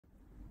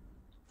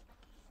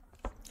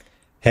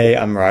Hey,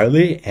 I'm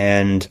Riley,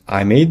 and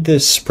I made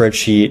this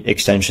spreadsheet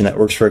extension that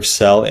works for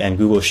Excel and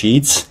Google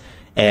Sheets,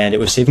 and it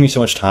was saving me so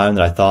much time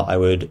that I thought I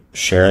would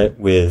share it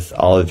with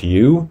all of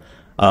you.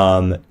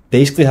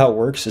 Basically, how it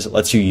works is it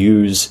lets you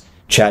use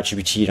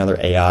ChatGPT and other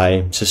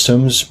AI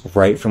systems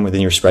right from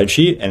within your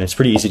spreadsheet, and it's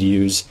pretty easy to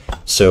use.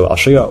 So I'll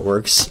show you how it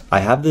works.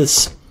 I have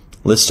this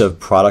list of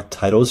product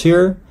titles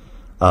here,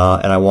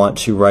 and I want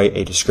to write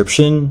a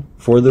description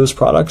for those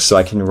products, so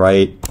I can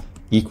write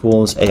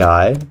equals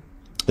AI.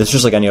 This is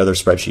just like any other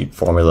spreadsheet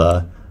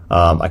formula.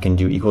 I can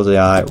do equals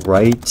AI,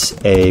 write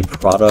a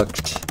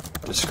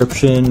product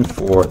description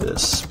for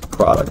this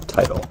product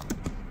title.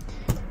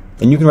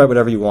 And you can write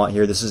whatever you want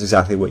here. This is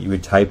exactly what you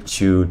would type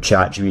to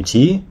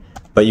ChatGPT,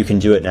 but you can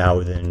do it now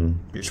within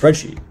your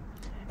spreadsheet.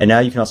 And now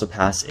you can also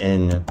pass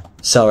in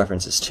cell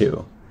references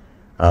too.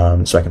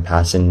 So I can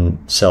pass in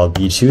cell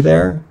B2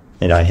 there,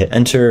 and I hit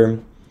enter,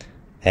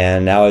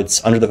 and now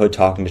it's under the hood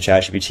talking to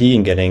ChatGPT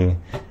and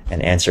getting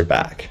an answer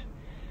back.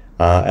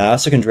 And I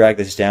also can drag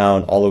this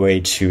down all the way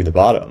to the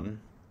bottom,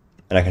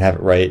 and I can have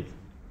it write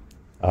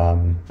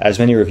as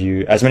many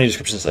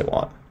descriptions as I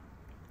want.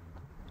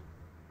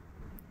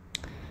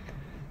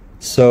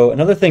 So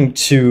another thing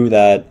too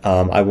that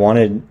I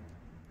wanted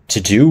to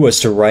do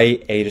was to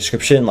write a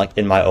description like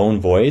in my own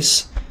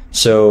voice.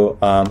 So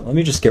let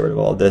me just get rid of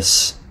all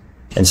this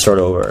and start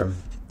over.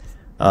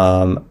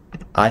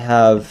 I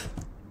have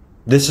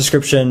this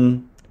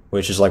description,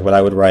 which is like what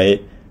I would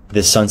write.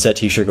 This sunset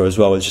t-shirt goes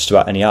well with just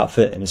about any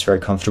outfit and it's very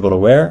comfortable to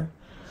wear.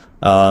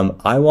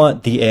 I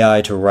want the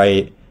AI to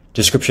write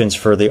descriptions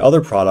for the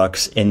other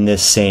products in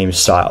this same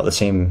style, the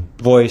same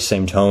voice,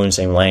 same tone,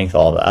 same length,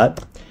 all of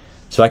that.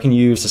 So I can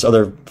use this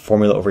other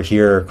formula over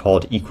here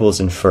called equals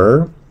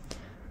infer.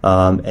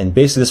 And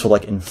basically this will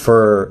like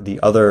infer the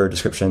other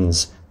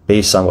descriptions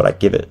based on what I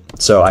give it.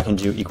 So I can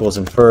do equals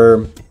infer,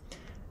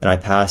 and I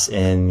pass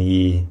in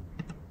the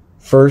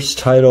first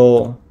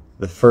title,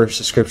 the first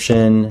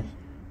description,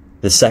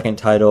 the second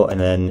title, and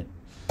then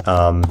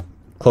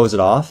close it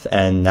off,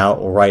 and now it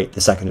will write the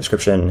second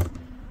description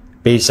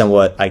based on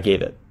what I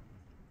gave it.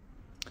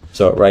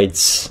 So it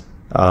writes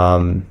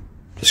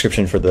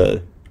description for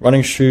the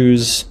running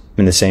shoes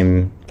in the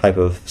same type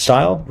of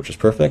style, which is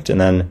perfect,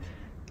 and then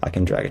I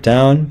can drag it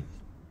down,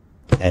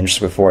 and just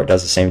before it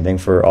does the same thing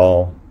for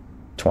all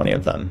 20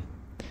 of them.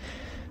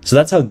 So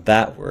that's how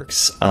that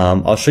works.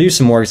 I'll show you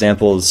some more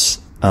examples.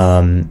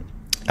 I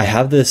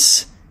have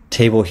this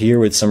table here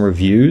with some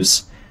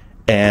reviews,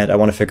 and I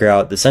want to figure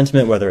out the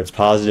sentiment, whether it's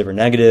positive or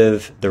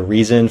negative, the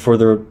reason for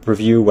the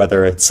review,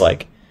 whether it's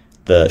like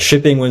the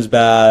shipping was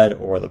bad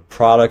or the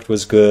product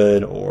was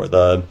good, or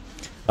the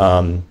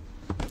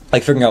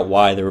like figuring out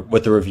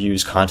what the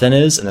review's content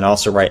is, and then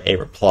also write a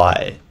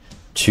reply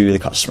to the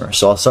customer.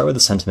 So I'll start with the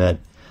sentiment.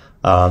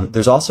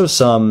 There's also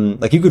some,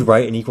 like you could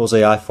write an equals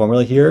AI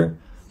formula here,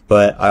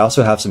 but I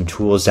also have some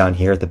tools down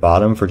here at the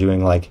bottom for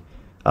doing like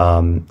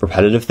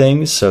repetitive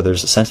things. So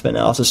there's a sentiment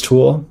analysis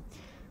tool.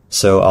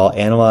 So I'll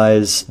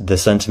analyze the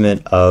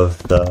sentiment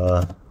of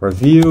the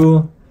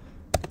review,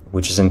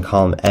 which is in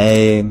column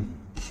A,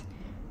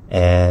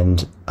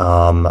 and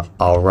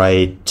I'll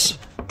write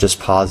just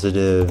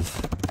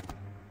positive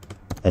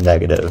and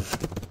negative.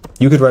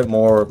 You could write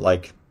more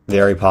like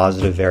very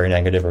positive, very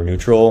negative, or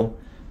neutral,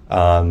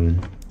 but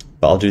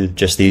I'll do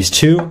just these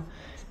two.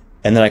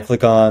 And then I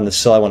click on the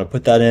cell I want to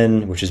put that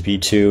in, which is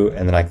B2,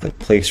 and then I click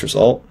place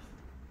result,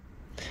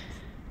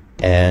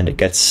 and it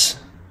gets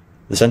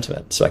the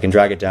sentiment. So I can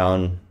drag it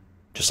down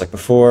just like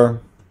before.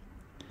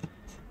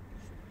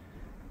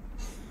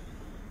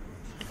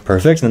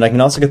 Perfect. And then I can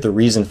also get the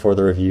reason for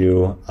the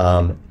review.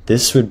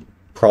 This would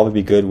probably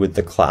be good with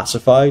the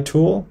classify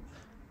tool.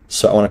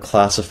 So I want to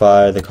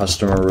classify the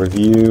customer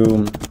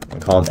review in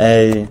column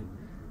A,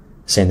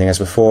 same thing as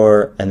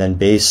before, and then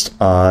based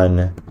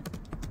on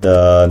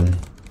the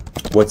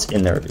what's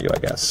in the review, I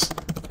guess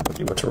would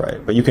be what to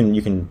write. But you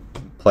can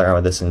play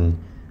around with this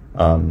and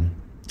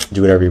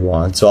do whatever you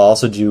want. So I'll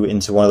also do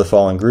into one of the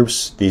following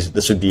groups.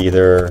 This would be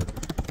either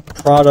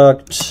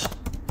product,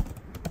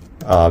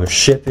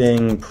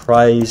 shipping,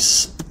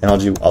 price, and I'll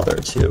do other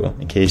too,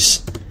 in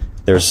case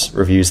there's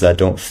reviews that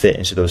don't fit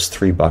into those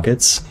three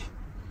buckets.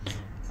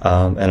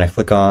 And I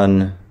click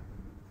on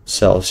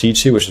cell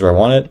C2, which is where I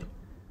want it,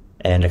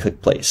 and I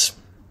click place.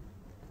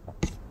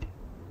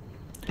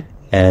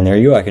 And there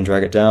you go, I can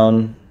drag it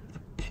down.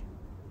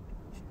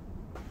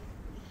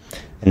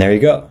 And there you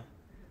go.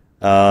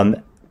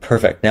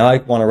 Perfect. Now I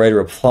want to write a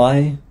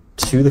reply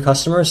to the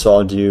customer, so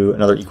I'll do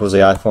another equals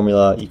AI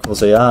formula,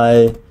 equals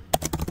AI,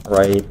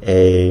 write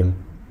a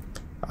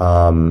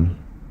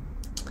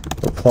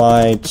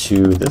reply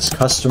to this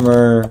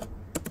customer.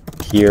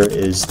 Here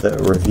is the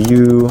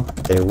review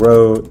they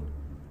wrote,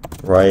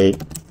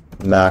 write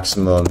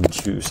maximum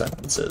 2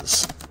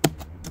 sentences.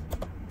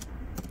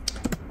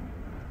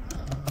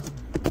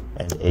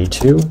 And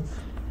A2.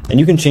 And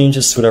you can change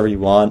this to whatever you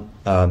want.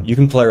 You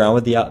can play around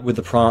with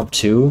the prompt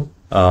too.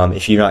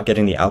 If you're not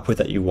getting the output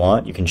that you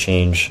want, you can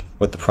change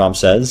what the prompt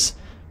says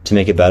to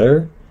make it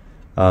better.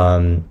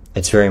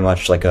 It's very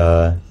much like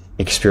a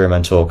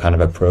experimental kind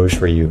of approach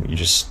where you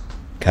just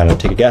kind of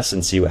take a guess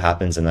and see what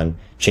happens and then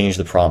change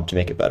the prompt to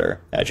make it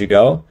better as you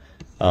go.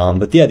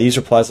 But yeah, these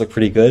replies look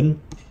pretty good.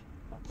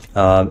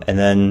 And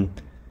then,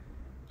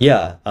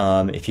 yeah,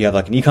 if you have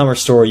like an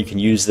e-commerce store, you can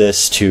use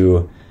this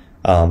to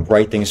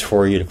write things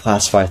for you, to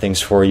classify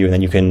things for you, and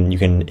then you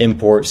can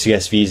import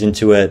CSVs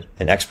into it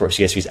and export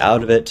CSVs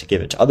out of it to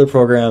give it to other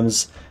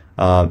programs.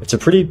 It's a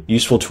pretty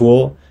useful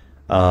tool.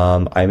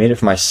 I made it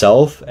for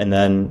myself, and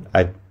then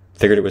I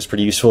figured it was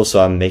pretty useful,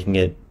 so I'm making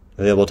it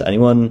available to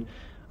anyone.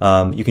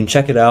 You can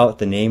check it out.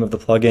 The name of the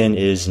plugin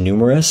is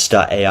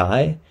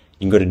numerous.ai. You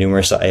can go to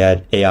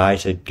numerous.ai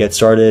to get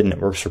started, and it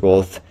works for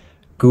both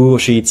Google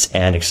Sheets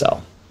and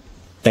Excel.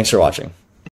 Thanks for watching.